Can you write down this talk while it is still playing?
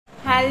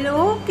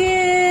Hello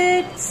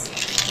kids!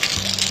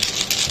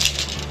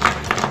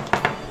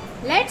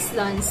 Let's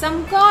learn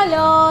some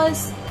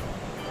colors.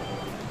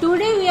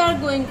 Today we are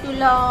going to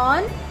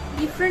learn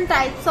different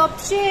types of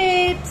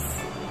shapes.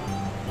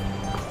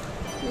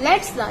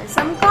 Let's learn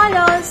some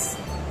colors.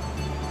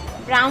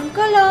 Brown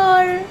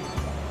color,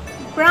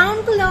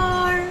 brown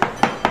color,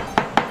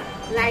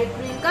 light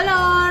green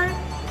color,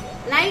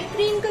 light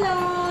green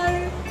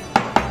color,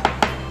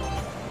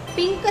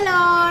 pink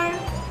color,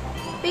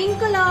 pink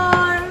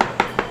color,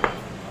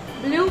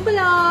 blue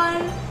color,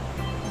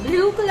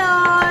 blue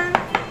color,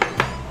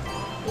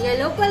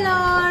 yellow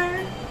color,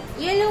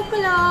 yellow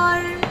color,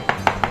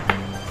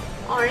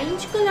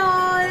 orange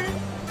color,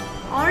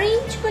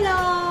 orange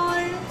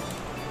color.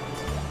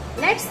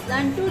 Let's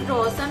learn to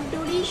draw some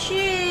 2D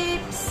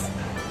shapes.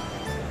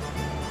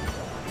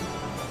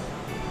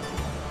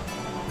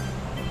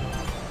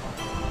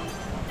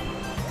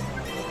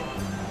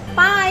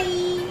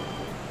 Pie,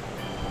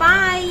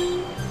 pie.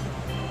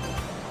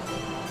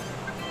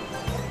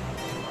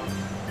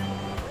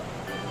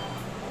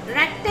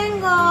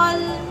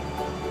 Rectangle,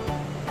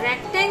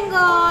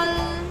 rectangle.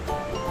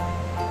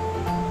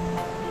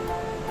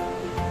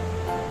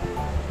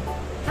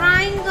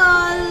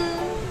 Triangle,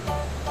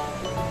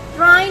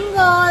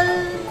 triangle.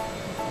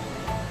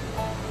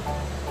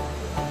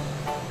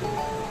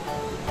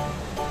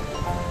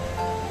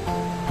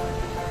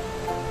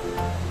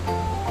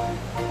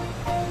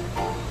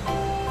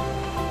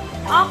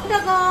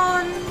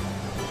 Octagon,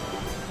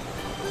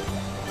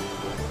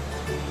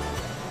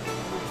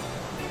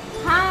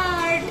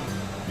 heart,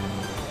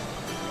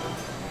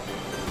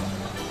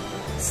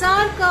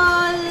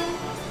 circle,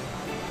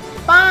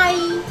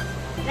 pie,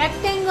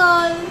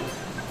 rectangle,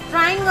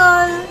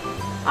 triangle,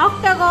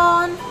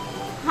 octagon,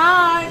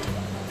 heart,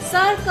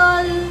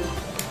 circle.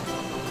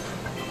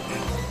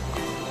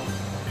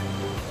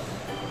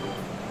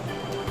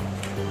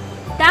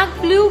 Dark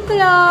blue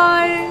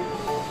color,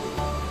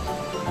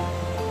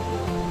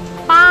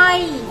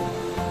 pie,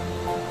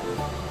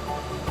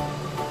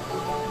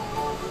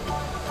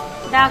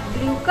 dark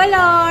blue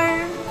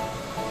color,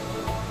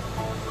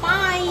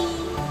 pie,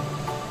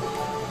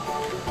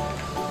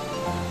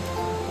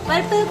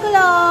 purple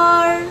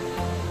color,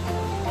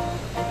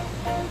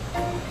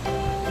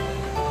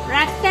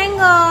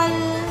 rectangle,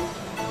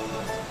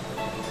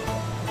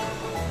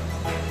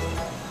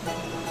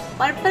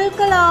 purple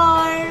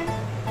color,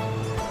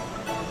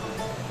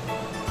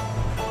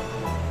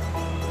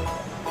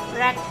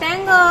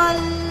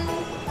 rectangle,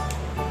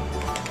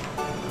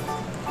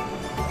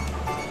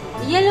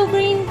 yellow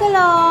green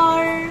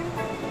color,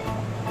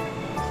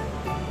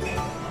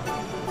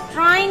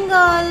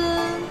 triangle,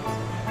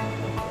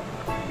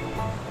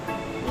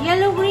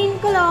 yellow green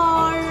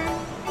color,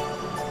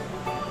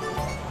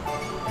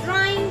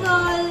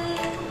 triangle,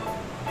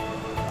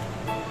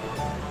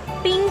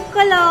 pink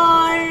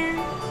color,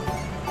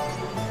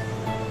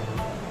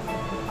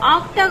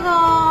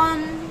 octagon,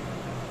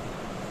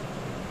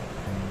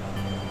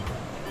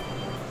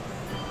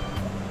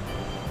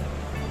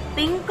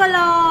 pink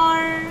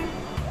color,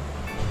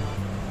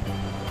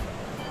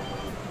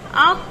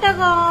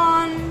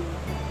 octagon,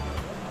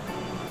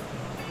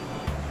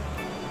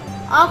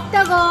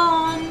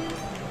 octagon,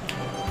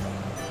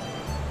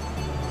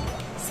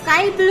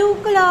 sky blue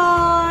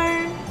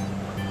color,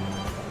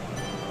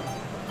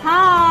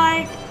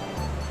 heart,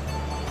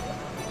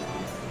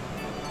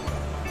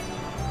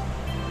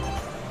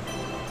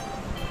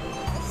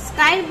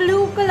 sky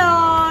blue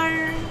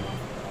color,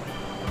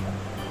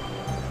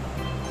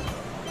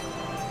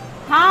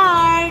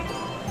 heart,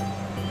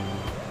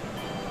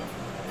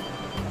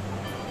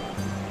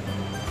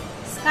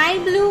 sky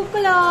blue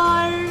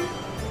color,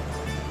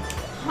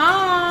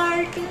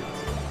 heart,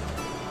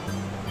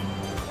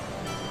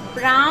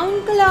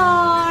 brown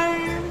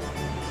color,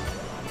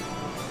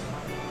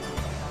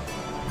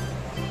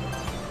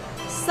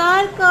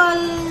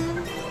 circle,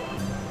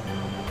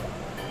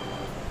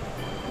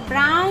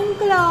 brown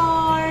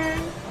color,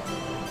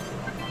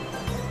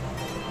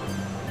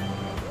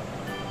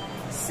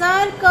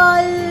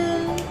 circle,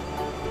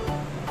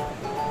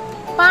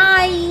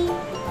 pie,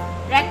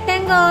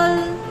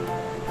 rectangle,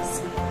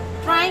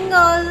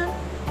 triangle,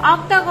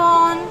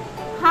 octagon,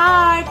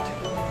 heart,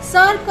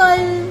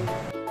 circle.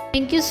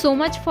 Thank you so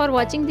much for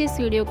watching this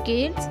video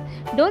kids.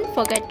 Don't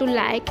forget to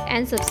like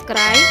and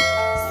subscribe.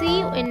 See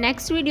you in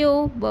next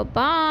video. Bye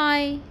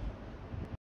bye.